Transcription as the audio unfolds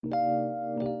From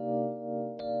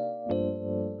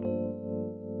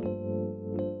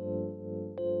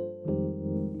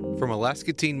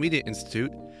Alaska Teen Media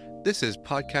Institute, this is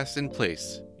Podcast in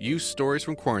Place, Youth Stories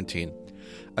from Quarantine,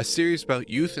 a series about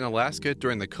youth in Alaska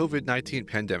during the COVID-19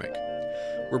 pandemic.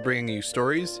 We're bringing you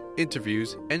stories,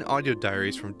 interviews, and audio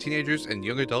diaries from teenagers and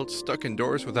young adults stuck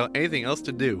indoors without anything else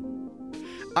to do.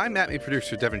 I'm ATME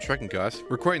producer Devin Schreckengoss,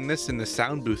 recording this in the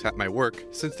sound booth at my work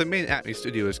since the main ATME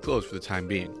studio is closed for the time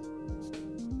being.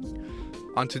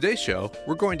 On today's show,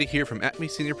 we're going to hear from ATME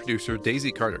senior producer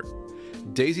Daisy Carter.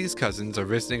 Daisy's cousins are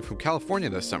visiting from California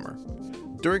this summer.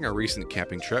 During our recent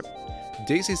camping trip,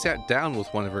 Daisy sat down with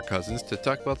one of her cousins to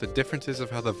talk about the differences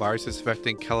of how the virus is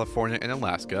affecting California and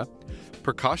Alaska,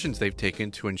 precautions they've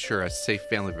taken to ensure a safe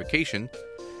family vacation,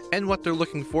 and what they're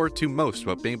looking forward to most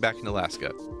about being back in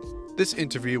Alaska. This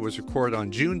interview was recorded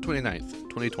on June 29th,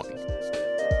 2020.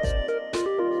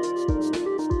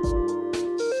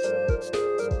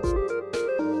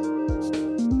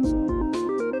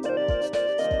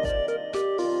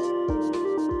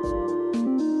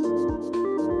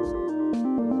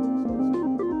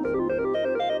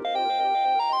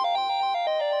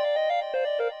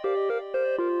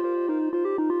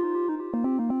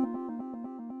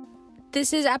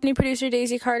 This is APNE producer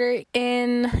Daisy Carter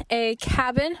in a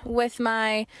cabin with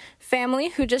my family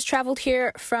who just traveled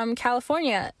here from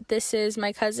California. This is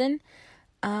my cousin.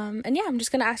 I'm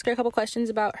just going to ask her a couple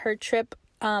questions about her trip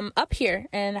up here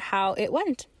and how it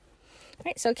went. All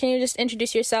right, so can you just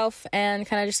introduce yourself and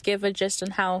kind of just give a gist on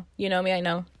how you know me, I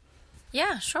know?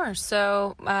 Yeah, sure.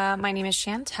 So my name is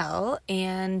Chantel,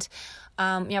 and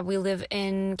we live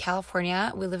in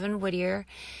California. We live in Whittier.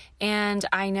 And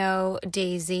I know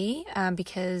Daisy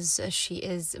because she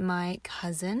is my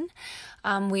cousin.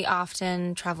 We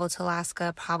often travel to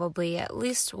Alaska probably at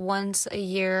least once a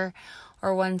year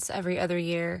or once every other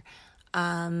year.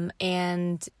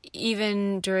 And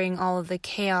even during all of the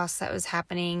chaos that was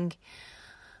happening,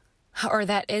 or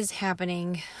that is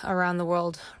happening around the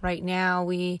world right now,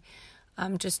 we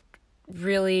just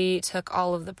really took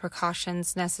all of the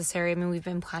precautions necessary. I mean, we've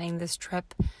been planning this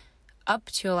trip up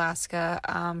to Alaska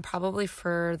probably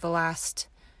for the last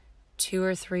 2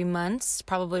 or 3 months,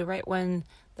 probably right when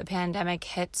the pandemic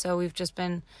hit. So we've just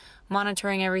been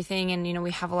monitoring everything, and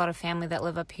we have a lot of family that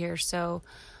live up here. So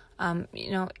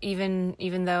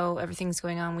even though everything's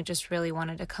going on, we just really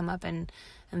wanted to come up and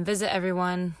visit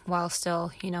everyone while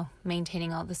still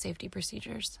maintaining all the safety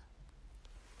procedures.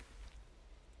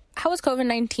 How was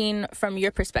COVID-19 from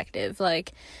your perspective?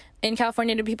 Like, in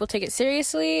California, do people take it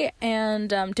seriously? And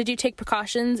did you take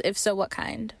precautions? If so, what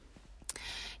kind?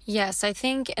 Yes, I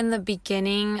think in the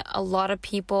beginning, a lot of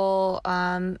people,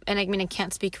 and I mean, I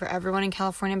can't speak for everyone in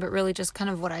California, but really just kind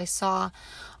of what I saw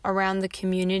around the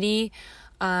community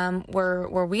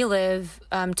where we live,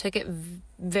 took it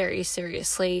very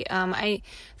seriously. I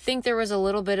think there was a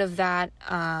little bit of that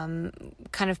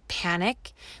kind of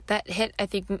panic that hit, I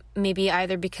think maybe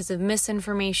either because of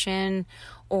misinformation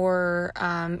or,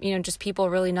 just people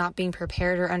really not being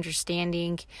prepared or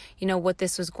understanding, what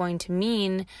this was going to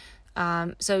mean.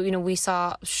 So we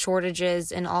saw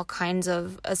shortages in all kinds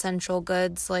of essential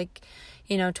goods like,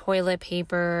 toilet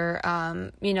paper,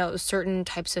 certain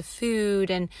types of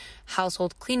food and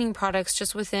household cleaning products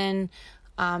just within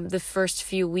the first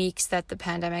few weeks that the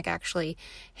pandemic actually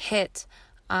hit.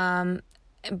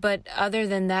 But other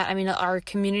than that, I mean, our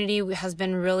community has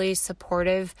been really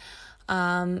supportive.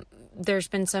 There's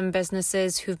been some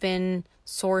businesses who've been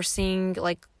sourcing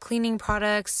like cleaning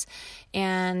products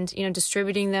and,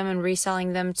 distributing them and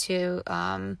reselling them to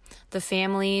the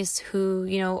families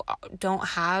who, don't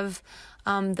have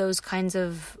those kinds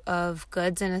of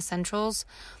goods and essentials.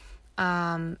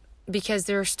 Because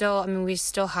there's still, we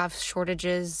still have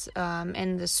shortages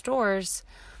in the stores,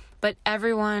 but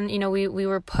everyone, we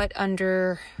were put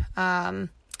under,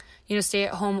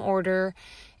 stay-at-home order,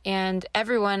 and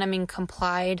everyone,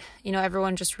 complied.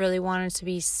 Everyone just really wanted to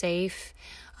be safe.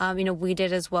 We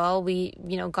did as well. We,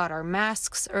 got our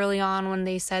masks early on when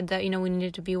they said that, we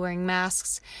needed to be wearing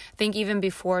masks. I think even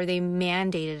before they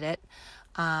mandated it,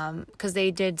 because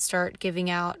they did start giving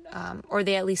out, or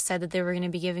they at least said that they were going to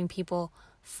be giving people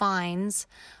fines,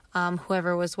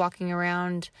 whoever was walking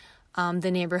around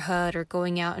the neighborhood or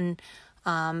going out and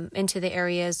into the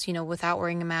areas, without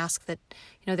wearing a mask, that,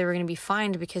 they were going to be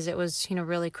fined because it was,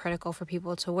 really critical for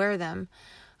people to wear them.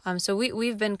 So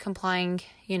we've been complying,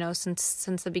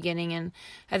 since the beginning. And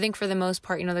I think for the most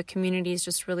part, the community is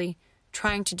just really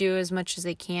trying to do as much as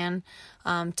they can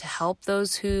to help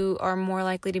those who are more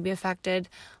likely to be affected,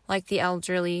 like the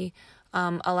elderly,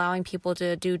 allowing people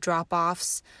to do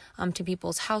drop-offs to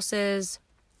people's houses,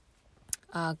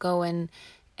 go and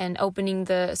and opening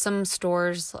some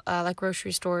stores, like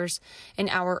grocery stores, an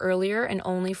hour earlier and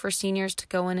only for seniors to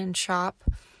go in and shop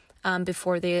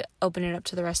before they open it up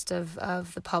to the rest of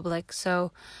the public.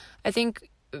 So I think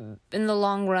in the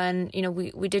long run,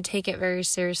 we did take it very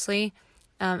seriously,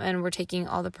 and we're taking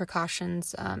all the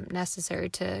precautions necessary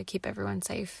to keep everyone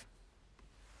safe.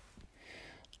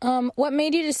 What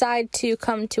made you decide to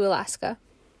come to Alaska?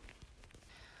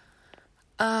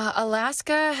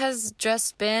 Alaska has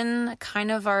just been kind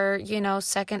of our,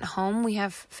 second home. We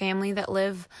have family that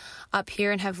live up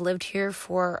here and have lived here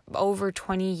for over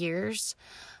 20 years.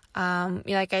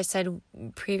 Like I said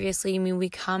previously, we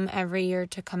come every year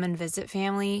to come and visit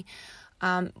family.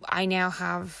 I now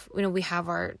have, we have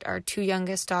our two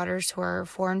youngest daughters who are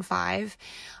 4 and 5.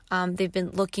 They've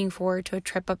been looking forward to a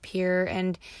trip up here,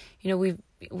 and,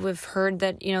 we've heard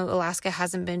that, Alaska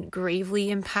hasn't been gravely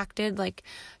impacted like,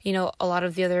 a lot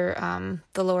of the other,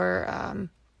 the lower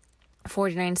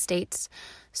 49 states.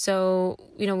 So,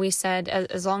 we said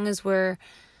as long as we're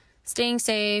staying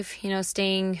safe,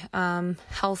 staying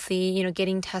healthy,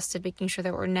 getting tested, making sure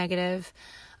that we're negative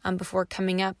before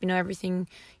coming up, everything,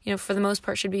 for the most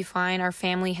part should be fine. Our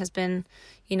family has been,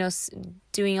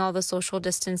 doing all the social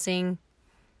distancing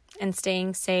and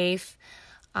staying safe.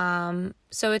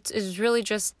 So it's really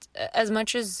just, as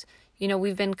much as,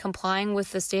 we've been complying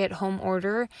with the stay-at-home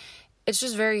order, it's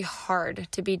just very hard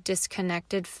to be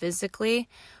disconnected physically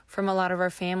from a lot of our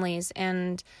families.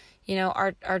 And,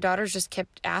 our daughters just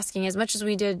kept asking, as much as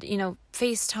we did,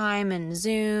 FaceTime and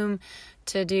Zoom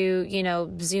to do,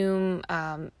 Zoom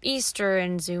Easter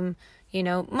and Zoom,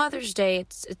 Mother's Day.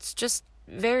 It's just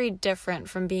very different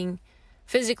from being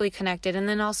physically connected. And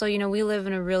then also, we live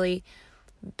in a really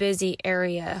busy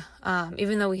area,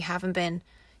 even though we haven't been,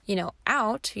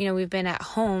 out, we've been at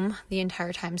home the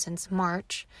entire time since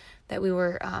March that we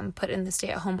were put in the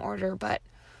stay-at-home order, but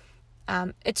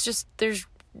it's just, there's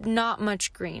not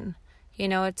much green,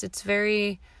 it's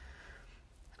very,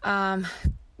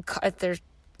 there's,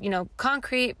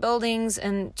 concrete buildings,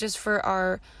 and just for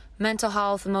our mental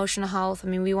health, emotional health,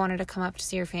 we wanted to come up to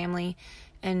see our family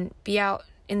and be out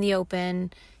in the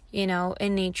open,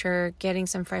 in nature, getting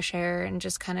some fresh air, and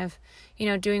just kind of,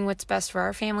 doing what's best for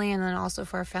our family, and then also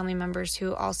for our family members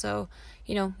who also,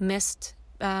 missed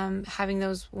having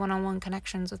those one-on-one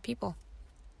connections with people.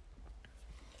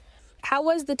 How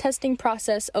was the testing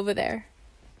process over there?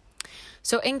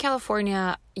 So in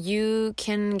California, you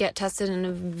can get tested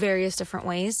in various different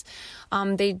ways.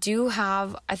 They do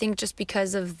have, I think just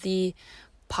because of the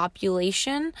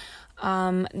population,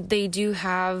 they do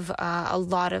have a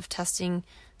lot of testing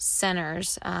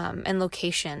centers and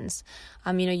locations.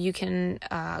 You can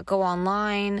go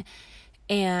online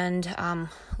and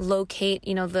locate,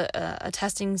 a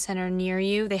testing center near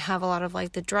you. They have a lot of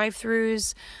like the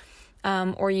drive-throughs,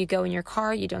 or you go in your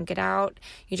car, you don't get out,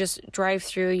 you just drive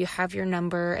through, you have your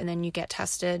number, and then you get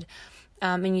tested.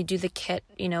 And you do the kit,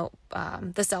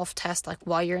 the self-test, like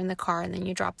while you're in the car, and then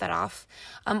you drop that off.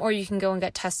 Or you can go and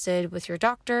get tested with your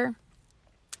doctor.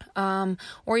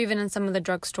 Or even in some of the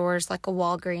drugstores, like a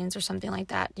Walgreens or something like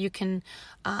that, you can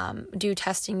do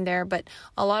testing there. But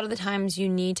a lot of the times you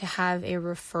need to have a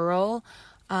referral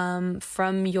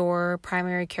from your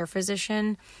primary care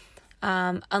physician,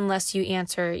 unless you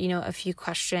answer, a few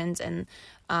questions, and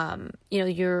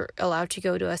you're allowed to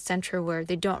go to a center where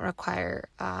they don't require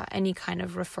any kind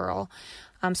of referral.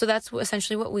 So that's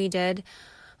essentially what we did.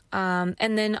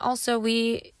 And then also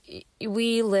we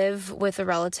live with a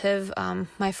relative,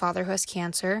 my father, who has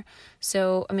cancer.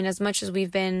 So, as much as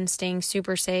we've been staying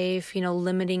super safe,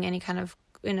 limiting any kind of,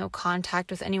 contact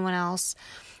with anyone else,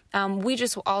 we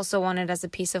just also wanted, as a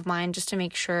peace of mind, just to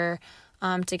make sure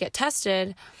to get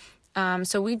tested.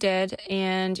 So we did,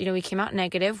 and, we came out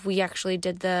negative. We actually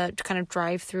did the kind of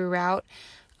drive-through route.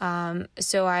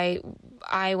 So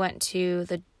I went to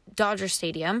the Dodger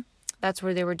Stadium. That's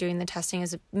where they were doing the testing.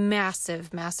 Is a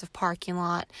massive, massive parking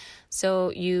lot.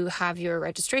 So you have your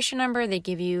registration number. They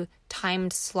give you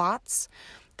timed slots.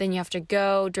 Then you have to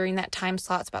go during that time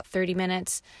slot. It's about 30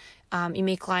 minutes. You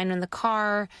make line in the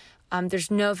car.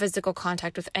 There's no physical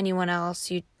contact with anyone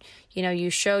else. You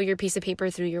show your piece of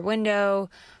paper through your window.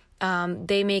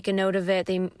 They make a note of it.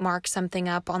 They mark something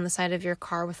up on the side of your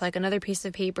car with like another piece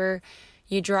of paper.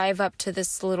 You drive up to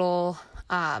this little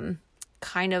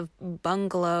kind of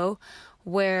bungalow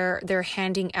where they're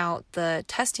handing out the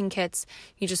testing kits.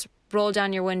 You just roll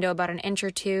down your window about an inch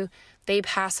or two. They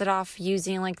pass it off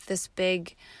using like this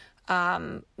big,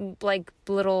 like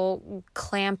little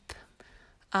clamp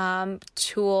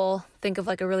tool. Think of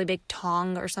like a really big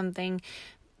tong or something.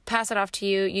 Pass it off to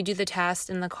you. You do the test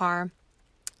in the car.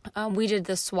 We did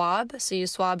the swab. So you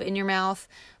swab in your mouth,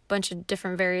 bunch of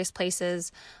different various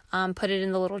places, put it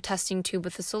in the little testing tube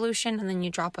with the solution, and then you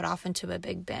drop it off into a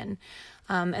big bin.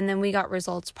 And then we got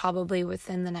results probably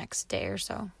within the next day or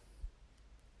so.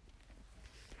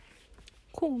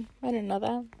 Cool. I didn't know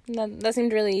that. That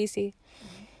seemed really easy.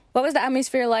 What was the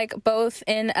atmosphere like both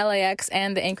in LAX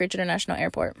and the Anchorage International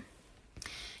Airport?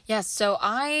 Yes, so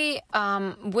I,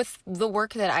 with the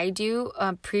work that I do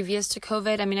previous to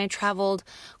COVID, I mean, I traveled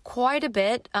quite a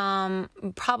bit,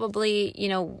 probably,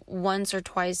 once or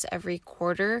twice every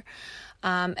quarter.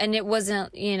 And it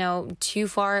wasn't, too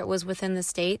far. It was within the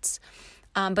States.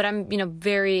 But I'm,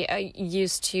 very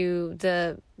used to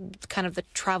the kind of the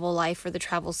travel life or the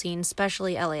travel scene,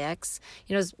 especially LAX.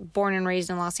 I was born and raised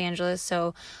in Los Angeles,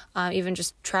 so even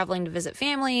just traveling to visit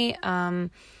family,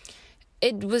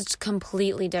 it was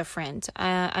completely different.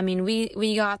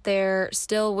 We got there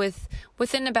still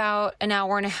within about an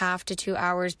hour and a half to 2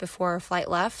 hours before our flight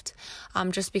left,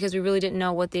 just because we really didn't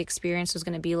know what the experience was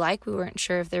going to be like. We weren't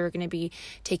sure if they were going to be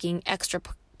taking extra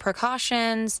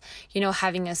precautions,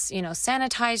 having us,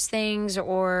 sanitize things,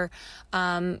 or,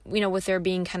 with there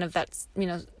being kind of that,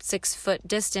 6 foot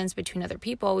distance between other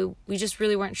people, we just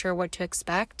really weren't sure what to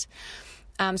expect.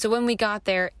 So when we got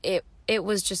there, it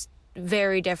was just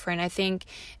very different. I think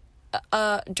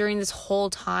during this whole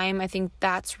time, I think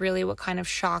that's really what kind of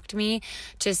shocked me,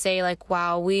 to say like,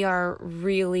 wow, we are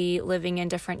really living in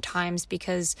different times,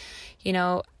 because,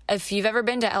 if you've ever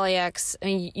been to LAX, I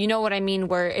mean, you know what I mean,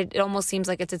 where it almost seems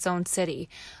like it's its own city.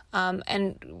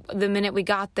 And the minute we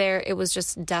got there, it was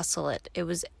just desolate. It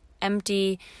was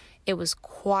empty. It was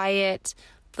quiet.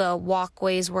 The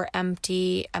walkways were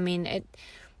empty. I mean,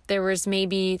 there was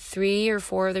maybe 3 or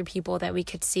 4 other people that we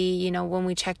could see, when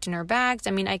we checked in our bags.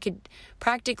 I mean, I could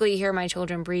practically hear my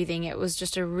children breathing. It was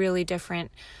just a really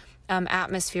different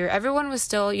atmosphere. Everyone was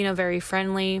still, very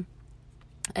friendly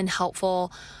and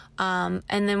helpful. And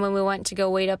then when we went to go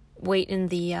wait in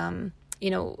the,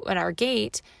 at our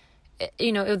gate,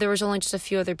 there was only just a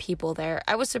few other people there.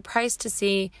 I was surprised to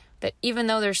see that even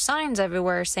though there's signs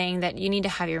everywhere saying that you need to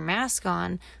have your mask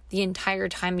on the entire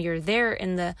time you're there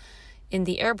in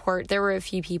the airport, there were a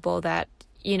few people that,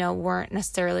 weren't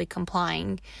necessarily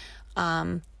complying.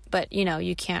 But,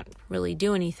 you can't really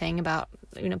do anything about,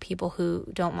 people who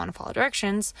don't want to follow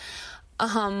directions.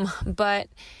 But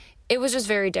it was just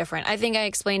very different. I think I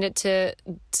explained it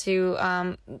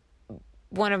to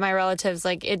one of my relatives,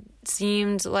 like, it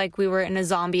seemed like we were in a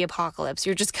zombie apocalypse.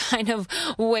 You're just kind of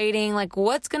waiting, like,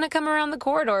 what's going to come around the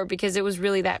corridor, because it was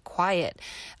really that quiet.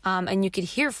 And you could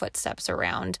hear footsteps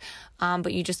around,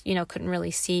 but you just, couldn't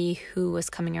really see who was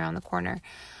coming around the corner.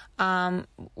 And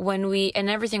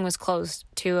everything was closed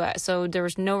too. So there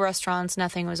was no restaurants,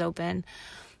 nothing was open.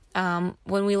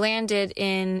 When we landed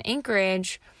in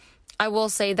Anchorage, I will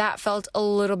say that felt a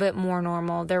little bit more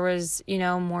normal. There was,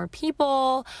 more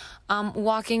people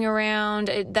walking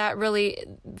around. That really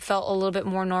felt a little bit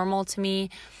more normal to me.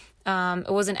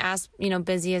 It wasn't as,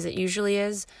 busy as it usually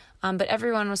is. But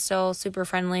everyone was still super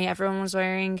friendly. Everyone was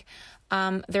wearing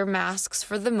their masks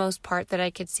for the most part that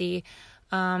I could see.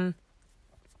 I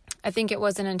think it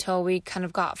wasn't until we kind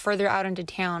of got further out into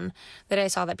town that I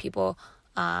saw that people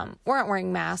weren't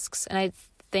wearing masks. And I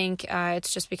think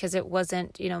it's just because it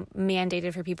wasn't,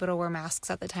 mandated for people to wear masks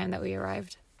at the time that we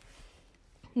arrived.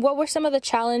 What were some of the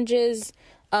challenges,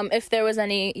 if there was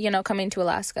any, coming to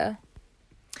Alaska?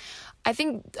 I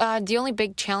think the only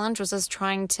big challenge was us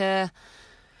trying to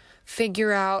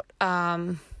figure out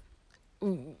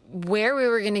where we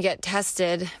were going to get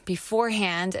tested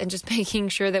beforehand, and just making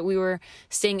sure that we were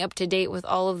staying up to date with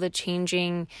all of the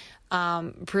changing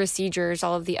procedures,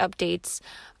 all of the updates.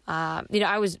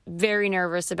 I was very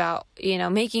nervous about,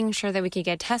 making sure that we could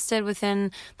get tested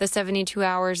within the 72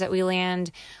 hours that we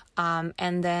land.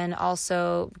 And then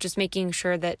also just making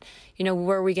sure that,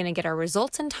 were we going to get our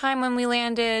results in time when we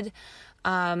landed?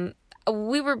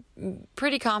 We were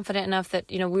pretty confident enough that,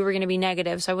 we were going to be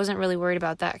negative. So I wasn't really worried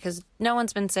about that, because no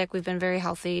one's been sick. We've been very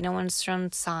healthy. No one's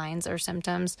shown signs or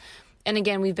symptoms. And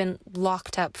again, we've been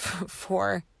locked up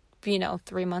for 3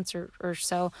 months or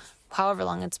so, however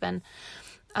long it's been.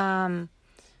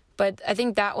 But I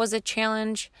think that was a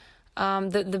challenge,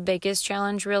 the biggest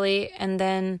challenge really. And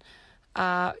then,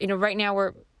 right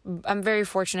now I'm very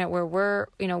fortunate where we're,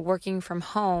 working from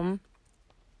home.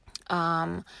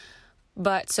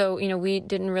 But so,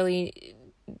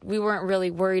 we weren't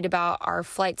really worried about our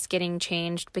flights getting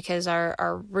changed, because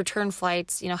our return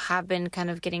flights, have been kind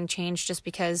of getting changed, just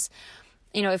because,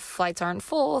 if flights aren't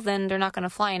full, then they're not going to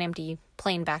fly an empty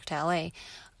plane back to LA.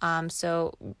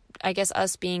 So I guess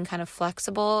us being kind of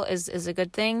flexible is a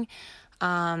good thing.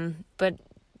 But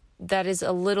that is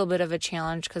a little bit of a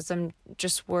challenge because I'm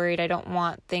just worried. I don't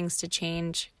want things to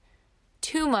change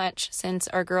too much since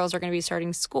our girls are going to be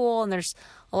starting school and there's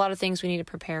a lot of things we need to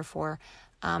prepare for.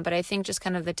 But I think just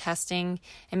kind of the testing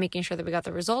and making sure that we got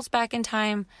the results back in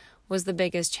time was the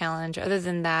biggest challenge. Other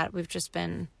than that, we've just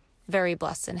been very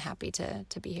blessed and happy to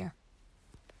be here.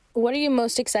 What are you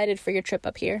most excited for your trip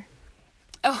up here?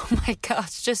 Oh my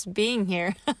gosh, just being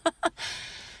here.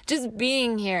 Just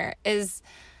being here it's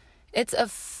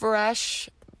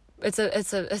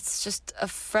just a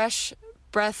fresh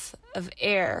breath of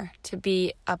air to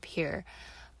be up here.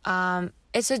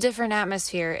 It's a different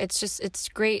atmosphere. It's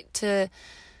great to,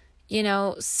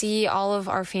 see all of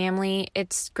our family.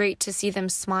 It's great to see them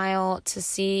smile, to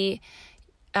see,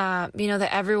 that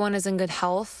everyone is in good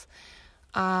health.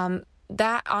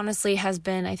 That honestly has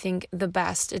been, I think, the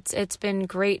best. It's been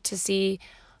great to see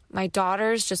my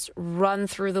daughters just run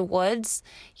through the woods,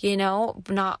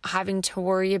 not having to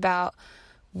worry about,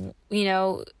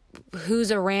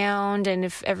 who's around and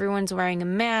if everyone's wearing a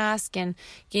mask and,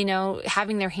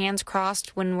 having their hands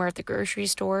crossed when we're at the grocery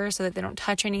store so that they don't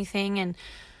touch anything and,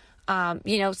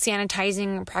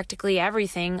 sanitizing practically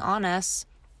everything on us.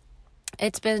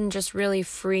 It's been just really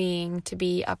freeing to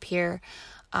be up here.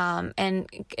 And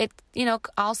it,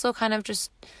 also kind of just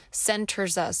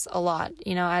centers us a lot,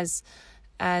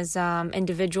 as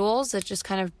individuals. It just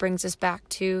kind of brings us back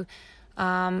to,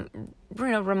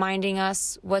 reminding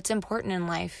us what's important in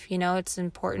life. It's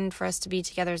important for us to be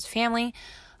together as a family.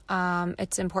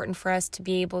 It's important for us to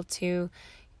be able to,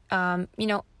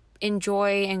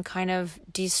 enjoy and kind of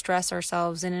de-stress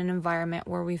ourselves in an environment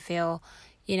where we feel,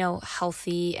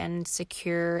 healthy and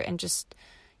secure and just,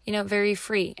 very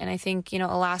free. And I think,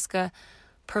 Alaska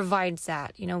provides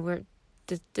that.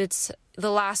 It's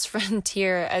the last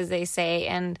frontier, as they say.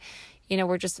 And,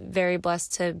 we're just very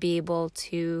blessed to be able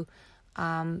to,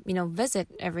 visit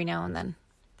every now and then,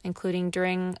 including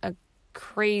during a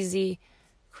crazy,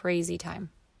 crazy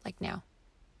time like now.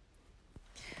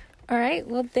 All right.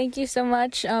 Well, thank you so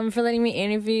much for letting me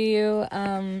interview you,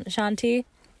 Shanti.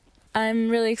 I'm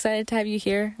really excited to have you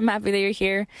here. I'm happy that you're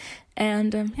here.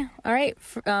 And all right.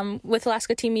 With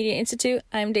Alaska Teen Media Institute,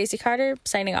 I'm Daisy Carter,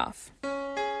 signing off.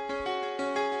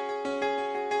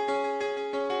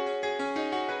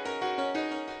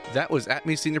 That was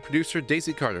ATMI senior producer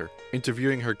Daisy Carter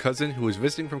interviewing her cousin who was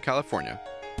visiting from California.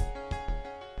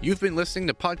 You've been listening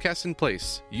to Podcast in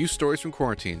Place, Youth Stories from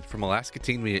Quarantine from Alaska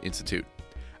Teen Media Institute.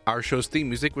 Our show's theme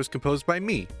music was composed by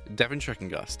me, Devin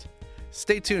Schreckengust.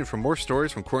 Stay tuned for more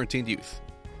stories from quarantined youth.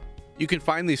 You can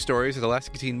find these stories at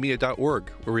alaskateenmedia.org,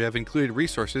 where we have included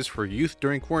resources for youth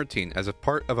during quarantine as a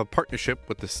part of a partnership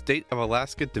with the State of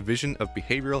Alaska Division of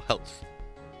Behavioral Health.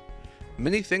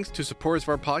 Many thanks to supporters of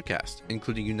our podcast,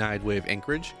 including United Way of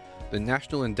Anchorage, the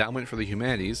National Endowment for the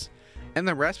Humanities, and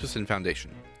the Rasmussen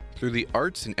Foundation, through the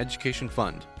Arts and Education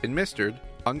Fund, administered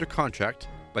under contract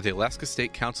by the Alaska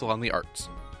State Council on the Arts.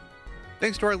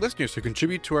 Thanks to our listeners who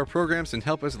contribute to our programs and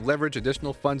help us leverage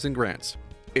additional funds and grants.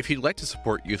 If you'd like to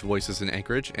support Youth Voices in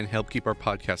Anchorage and help keep our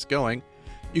podcast going,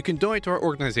 you can donate to our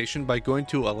organization by going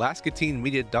to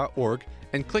alaskateenmedia.org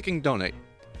and clicking Donate.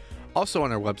 Also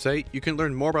on our website, you can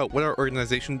learn more about what our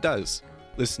organization does,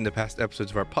 listen to past episodes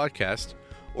of our podcast,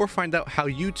 or find out how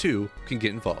you too can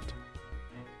get involved.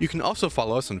 You can also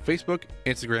follow us on Facebook,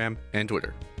 Instagram, and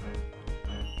Twitter.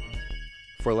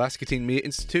 For Alaska Teen Media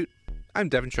Institute, I'm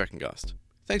Devin Schreckengust.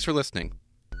 Thanks for listening.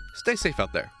 Stay safe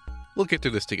out there. We'll get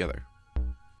through this together.